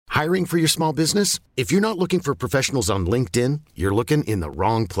Hiring for your small business? If you're not looking for professionals on LinkedIn, you're looking in the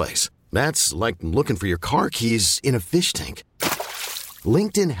wrong place. That's like looking for your car keys in a fish tank.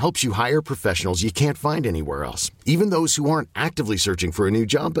 LinkedIn helps you hire professionals you can't find anywhere else, even those who aren't actively searching for a new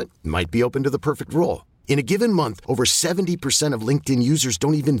job but might be open to the perfect role. In a given month, over 70% of LinkedIn users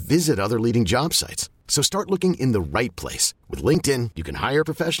don't even visit other leading job sites. So start looking in the right place. With LinkedIn, you can hire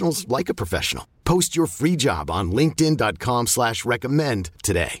professionals like a professional. Post your free job on linkedin.com/recommend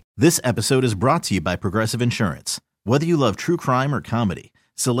today. This episode is brought to you by Progressive Insurance. Whether you love true crime or comedy,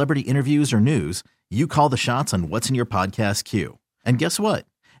 celebrity interviews or news, you call the shots on what's in your podcast queue. And guess what?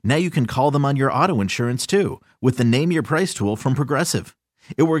 Now you can call them on your auto insurance too with the Name Your Price tool from Progressive.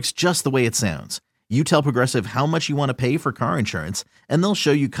 It works just the way it sounds. You tell Progressive how much you want to pay for car insurance, and they'll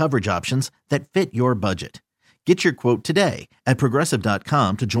show you coverage options that fit your budget. Get your quote today at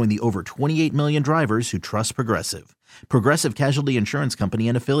Progressive.com to join the over 28 million drivers who trust Progressive. Progressive Casualty Insurance Company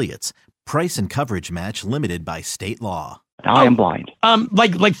and Affiliates. Price and coverage match limited by state law. I am blind.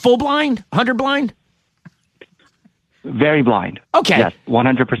 Like full blind? 100 blind? Very blind. Okay. Yes,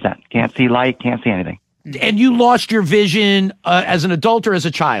 100%. Can't see light, can't see anything. And you lost your vision as an adult or as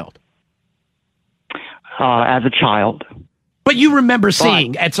a child? As a child. But you remember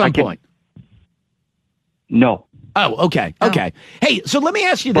seeing at some point? No. Oh, okay. Okay. Hey, so let me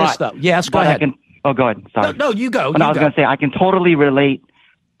ask you this, though. Yes, go ahead. Go ahead. Sorry. No, you go. I was going to say, I can totally relate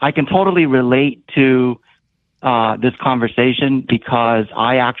to this conversation because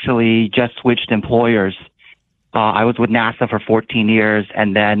I actually just switched employers. I was with NASA for 14 years,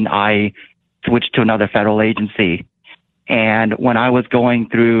 and then I switched to another federal agency. And when I was going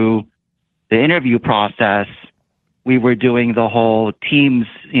through the interview process, we were doing the whole Teams,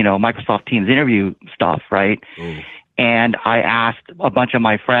 Microsoft Teams interview stuff, right? Mm. And I asked a bunch of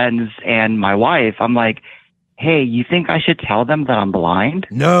my friends and my wife, I'm like, hey, you think I should tell them that I'm blind?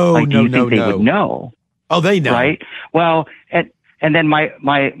 No, do you think they would know? Oh, they know. Right? Well, and then my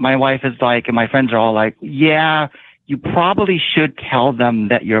wife is like, and my friends are all like, yeah, you probably should tell them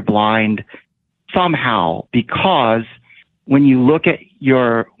that you're blind somehow, because when you look at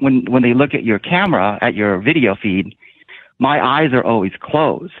when they look at your camera, at your video feed, my eyes are always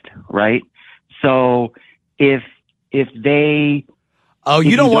closed, right? So if they,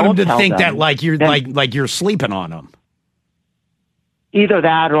 you don't want them to think that like you're like you're sleeping on them. Either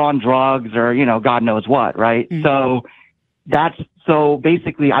that or on drugs or, God knows what, right? Mm-hmm. So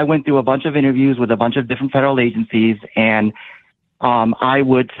basically I went through a bunch of interviews with a bunch of different federal agencies, and I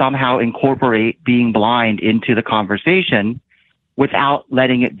would somehow incorporate being blind into the conversation without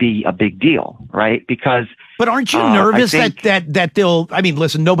letting it be a big deal, right? Because but aren't you nervous that they'll? I mean,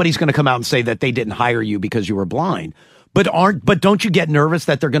 listen, nobody's going to come out and say that they didn't hire you because you were blind. But don't you get nervous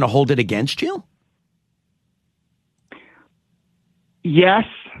that they're going to hold it against you? Yes,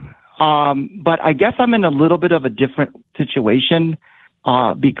 but I guess I'm in a little bit of a different situation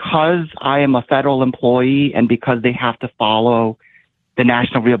because I am a federal employee, and because they have to follow the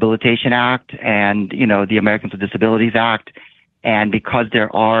National Rehabilitation Act and the Americans with Disabilities Act. And because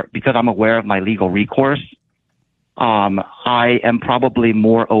I'm aware of my legal recourse, I am probably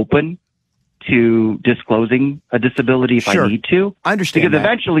more open to disclosing a disability if I need to. I understand because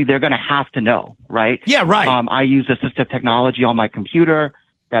eventually they're going to have to know, right? Yeah, right. I use assistive technology on my computer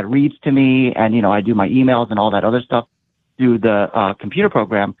that reads to me, and I do my emails and all that other stuff through the computer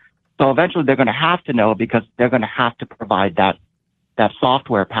program. So eventually they're going to have to know, because they're going to have to provide that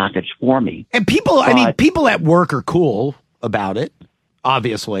software package for me. And people at work are cool about it,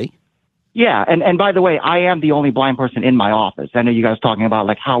 obviously. Yeah, and by the way, I am the only blind person in my office. I know you guys talking about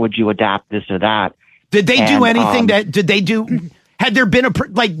like how would you adapt this or that. Did they do anything had there been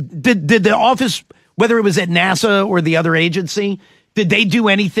did the office, whether it was at NASA or the other agency, did they do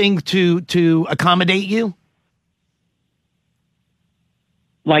anything to accommodate you?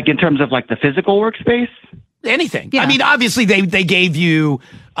 Like in terms of like the physical workspace? Anything. Yeah. I mean, obviously they gave you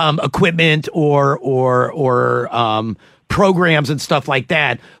equipment or programs and stuff like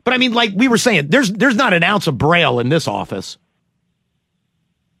that. But I mean, like we were saying, there's not an ounce of Braille in this office.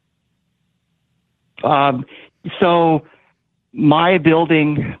 So my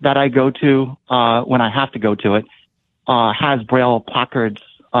building that I go to when I have to go to it has Braille placards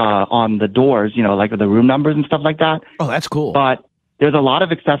on the doors, like the room numbers and stuff like that. Oh, that's cool. But there's a lot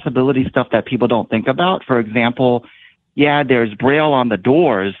of accessibility stuff that people don't think about. For example, there's Braille on the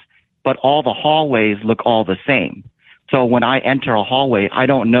doors, but all the hallways look all the same. So when I enter a hallway, I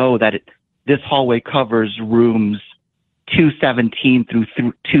don't know that this hallway covers rooms 217 through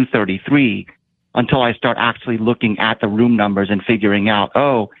 233 until I start actually looking at the room numbers and figuring out,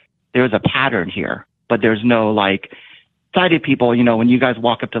 there's a pattern here, but there's no sighted people, you know, when you guys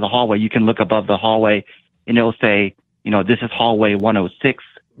walk up to the hallway, you can look above the hallway and it'll say, you know, this is hallway 106,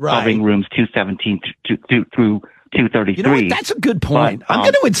 covering rooms 217 through 233. You know what? That's a good point. I'm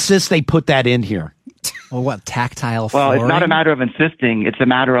going to insist they put that in here. Well, what, tactile flooring? Well, it's not a matter of insisting. It's a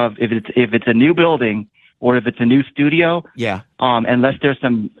matter of if it's a new building or if it's a new studio. Yeah. Unless there's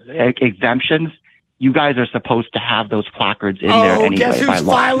some exemptions, you guys are supposed to have those placards in there anyway. Guess who's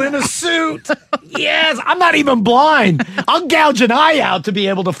filing a suit? Yes, I'm not even blind. I'll gouge an eye out to be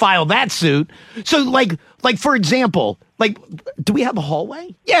able to file that suit. So, like for example, like, do we have a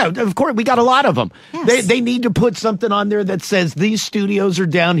hallway? Yeah, of course, we got a lot of them. Yes. They need to put something on there that says these studios are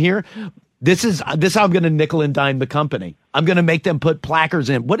down here. This is how I'm going to nickel and dime the company. I'm going to make them put placards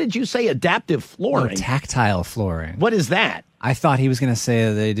in. What did you say? Adaptive flooring? Tactile flooring. What is that? I thought he was going to say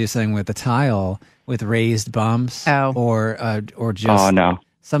that they do something with the tile with raised bumps, or just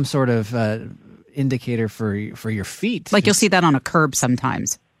some sort of indicator for your feet. Like you'll see that on a curb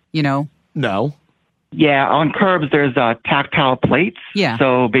sometimes, you know? No. Yeah, on curbs there's tactile plates. Yeah.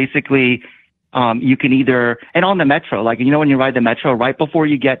 So basically, you can either, and on the metro, like, you know, when you ride the metro, right before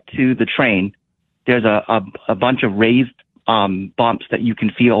you get to the train, there's a bunch of raised bumps that you can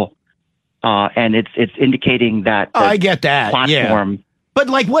feel, and it's indicating that I get that platform. Yeah. But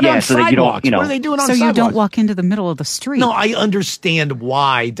like what on so sidewalks? What are they doing on sidewalks? So you don't walk into the middle of the street. No, I understand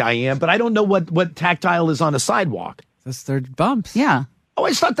why, Diane, but I don't know what tactile is on a sidewalk. They're bumps. Yeah. Oh,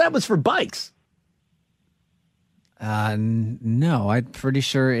 I thought that was for bikes. No, I'm pretty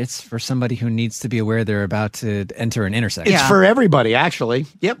sure it's for somebody who needs to be aware they're about to enter an intersection. It's for everybody, actually.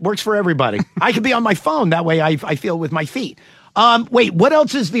 Yep, works for everybody. I can be on my phone. That way I feel with my feet. Wait, what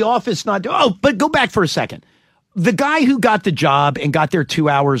else is the office not doing? Oh, but go back for a second. The guy who got the job and got there 2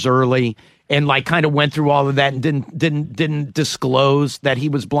 hours early and like kind of went through all of that and didn't disclose that he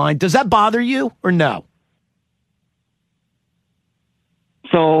was blind. Does that bother you or no?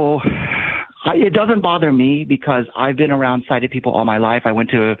 So it doesn't bother me because I've been around sighted people all my life. I went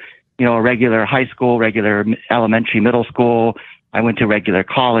to, you know, a regular high school, regular elementary, middle school. I went to regular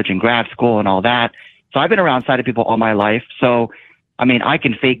college and grad school and all that. So I've been around sighted people all my life. So, I mean, I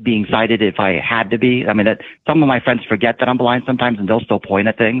can fake being sighted if I had to be. I mean, some of my friends forget that I'm blind sometimes and they'll still point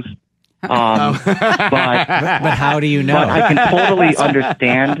at things. But how do you know? But I can totally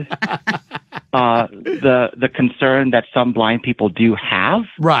understand the concern that some blind people do have.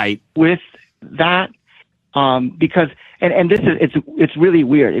 Right. With that, because and this is it's really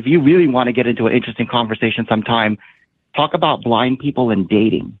weird. If you really want to get into an interesting conversation sometime, talk about blind people and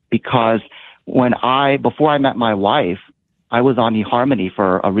dating. Because before I met my wife, I was on eHarmony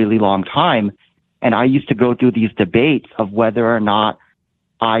for a really long time, and I used to go through these debates of whether or not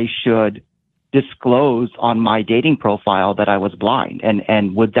I should disclose on my dating profile that I was blind,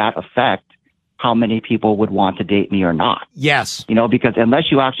 and would that affect how many people would want to date me or not? Yes. You know, because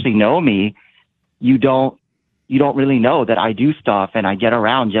unless you actually know me, you don't really know that I do stuff and I get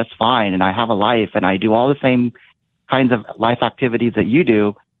around just fine and I have a life and I do all the same kinds of life activities that you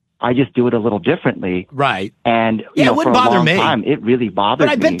do. I just do it a little differently. Right. And you know, it wouldn't bother me. Time, it really bothers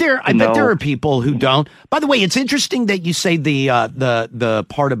me. But I bet there are people who don't. By the way, it's interesting that you say the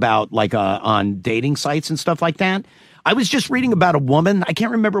part about like on dating sites and stuff like that. I was just reading about a woman. I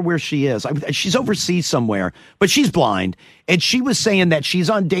can't remember where she is. She's overseas somewhere, but she's blind. And she was saying that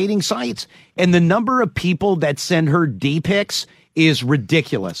she's on dating sites and the number of people that send her D-pics is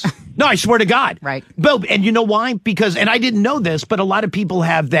ridiculous. No, I swear to God. Right. But, and you know why? Because, and I didn't know this, but a lot of people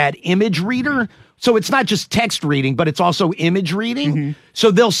have that image reader. So it's not just text reading, but it's also image reading. Mm-hmm. So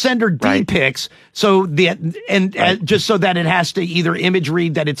they'll send her D-pics. So just so that it has to either image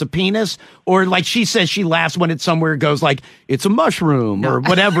read that it's a penis, or like she says, she laughs when it's somewhere, it goes like, it's a mushroom or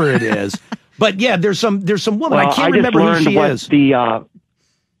whatever it is. But yeah, there's some woman. Well, I can't remember who she is.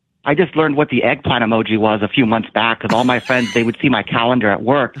 I just learned what the eggplant emoji was a few months back, because all my friends, they would see my calendar at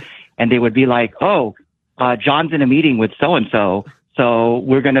work and they would be like, oh, John's in a meeting with so-and-so. So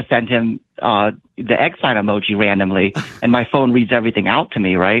we're going to send him the egg sign emoji randomly. And my phone reads everything out to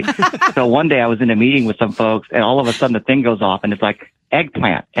me, right? So one day I was in a meeting with some folks and all of a sudden the thing goes off and it's like,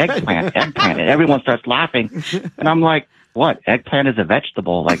 eggplant. And everyone starts laughing. And I'm like, what? Eggplant is a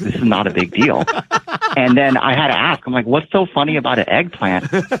vegetable. Like, this is not a big deal. And then I had to ask, I'm like, what's so funny about an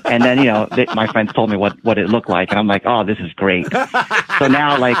eggplant? And then, my friends told me what it looked like. And I'm like, oh, this is great. So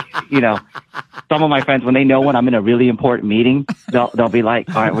now, some of my friends, when they know when I'm in a really important meeting, they'll be like,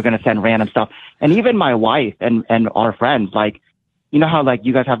 all right, we're going to send random stuff. And even my wife and our friends, you know how,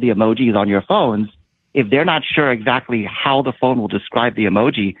 you guys have the emojis on your phones? If they're not sure exactly how the phone will describe the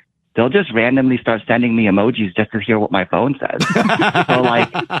emoji, they'll just randomly start sending me emojis just to hear what my phone says. So like,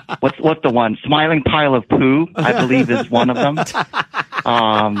 what's the one? Smiling pile of poo, I believe, is one of them.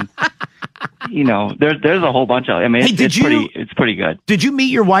 You know, there's a whole bunch of. I mean, it's pretty good. Did you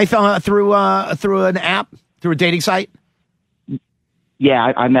meet your wife through an app, through a dating site?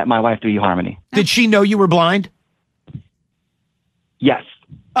 Yeah, I met my wife through eHarmony. Did she know you were blind? Yes.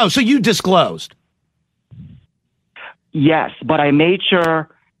 Oh, so you disclosed? Yes, but I made sure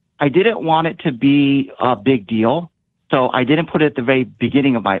I didn't want it to be a big deal, so I didn't put it at the very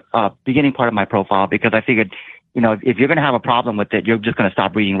beginning of my beginning part of my profile because I figured, you know, if you're going to have a problem with it, you're just going to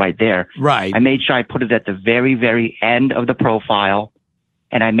stop reading right there. Right. I made sure I put it at the very, very end of the profile,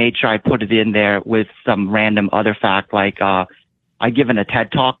 and I made sure I put it in there with some random other fact, like I've given a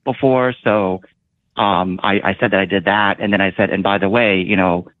TED Talk before, so I said that I did that, and then I said, and by the way, you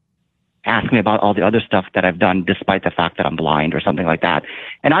know, ask me about all the other stuff that I've done despite the fact that I'm blind or something like that.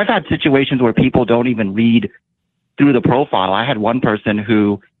 And I've had situations where people don't even read through the profile. I had one person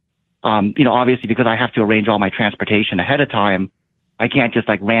who, you know, obviously because I have to arrange all my transportation ahead of time, I can't just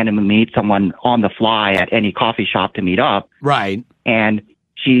like randomly meet someone on the fly at any coffee shop to meet up. Right. And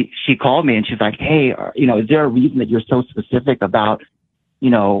she called me and she's like, hey, you know, is there a reason that you're so specific about, you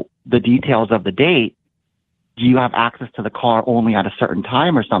know, the details of the date? Do you have access to the car only at a certain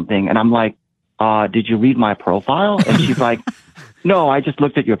time or something? And I'm like, did you read my profile? And she's like, no, I just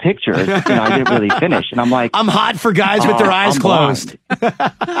looked at your pictures. You know, I didn't really finish. And I'm like, I'm hot for guys with their eyes closed.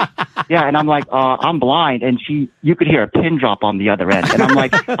 Yeah. And I'm like, I'm blind. And you could hear a pin drop on the other end. And I'm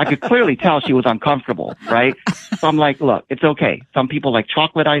like, I could clearly tell she was uncomfortable. Right. So I'm like, look, it's okay. Some people like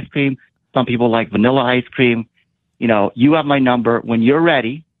chocolate ice cream. Some people like vanilla ice cream. You know, you have my number. When you're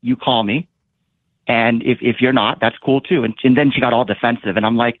ready, you call me. And if you're not, that's cool too. And then she got all defensive and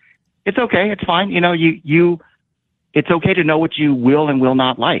I'm like, it's okay. It's fine. You know, it's okay to know what you will and will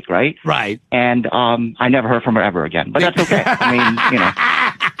not like. Right. Right. And, I never heard from her ever again, but that's okay. I mean, you know.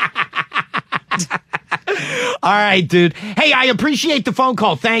 All right, dude. Hey, I appreciate the phone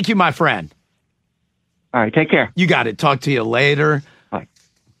call. Thank you, my friend. All right. Take care. You got it. Talk to you later. Bye.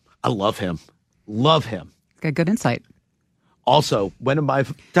 I love him. Love him. Got good insight. Also, when am I...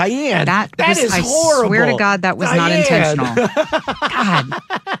 Diane, that is I horrible. I swear to God, that was Diane. not intentional. God.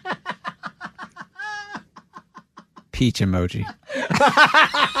 Peach emoji.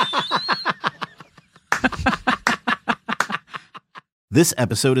 This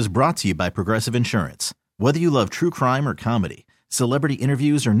episode is brought to you by Progressive Insurance. Whether you love true crime or comedy, celebrity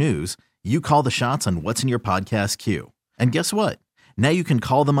interviews or news, you call the shots on what's in your podcast queue. And guess what? Now you can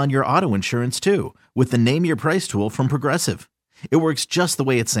call them on your auto insurance too with the Name Your Price tool from Progressive. It works just the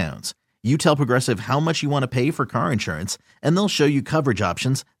way it sounds. You tell Progressive how much you want to pay for car insurance, and they'll show you coverage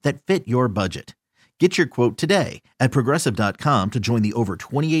options that fit your budget. Get your quote today at Progressive.com to join the over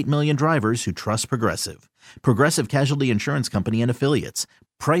 28 million drivers who trust Progressive. Progressive Casualty Insurance Company and Affiliates.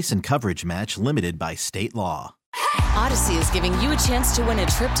 Price and coverage match limited by state law. Odyssey is giving you a chance to win a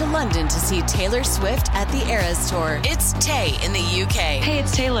trip to London to see Taylor Swift at the Eras Tour. It's Tay in the UK. Hey,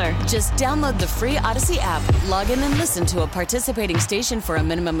 it's Taylor. Just download the free Odyssey app, log in and listen to a participating station for a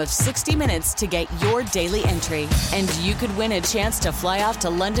minimum of 60 minutes to get your daily entry. And you could win a chance to fly off to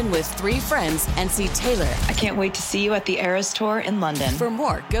London with 3 friends and see Taylor. I can't wait to see you at the Eras Tour in London. For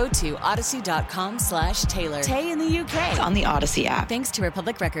more, go to odyssey.com/Taylor. Tay in the UK. It's on the Odyssey app. Thanks to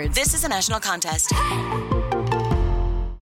Republic Records. This is a national contest.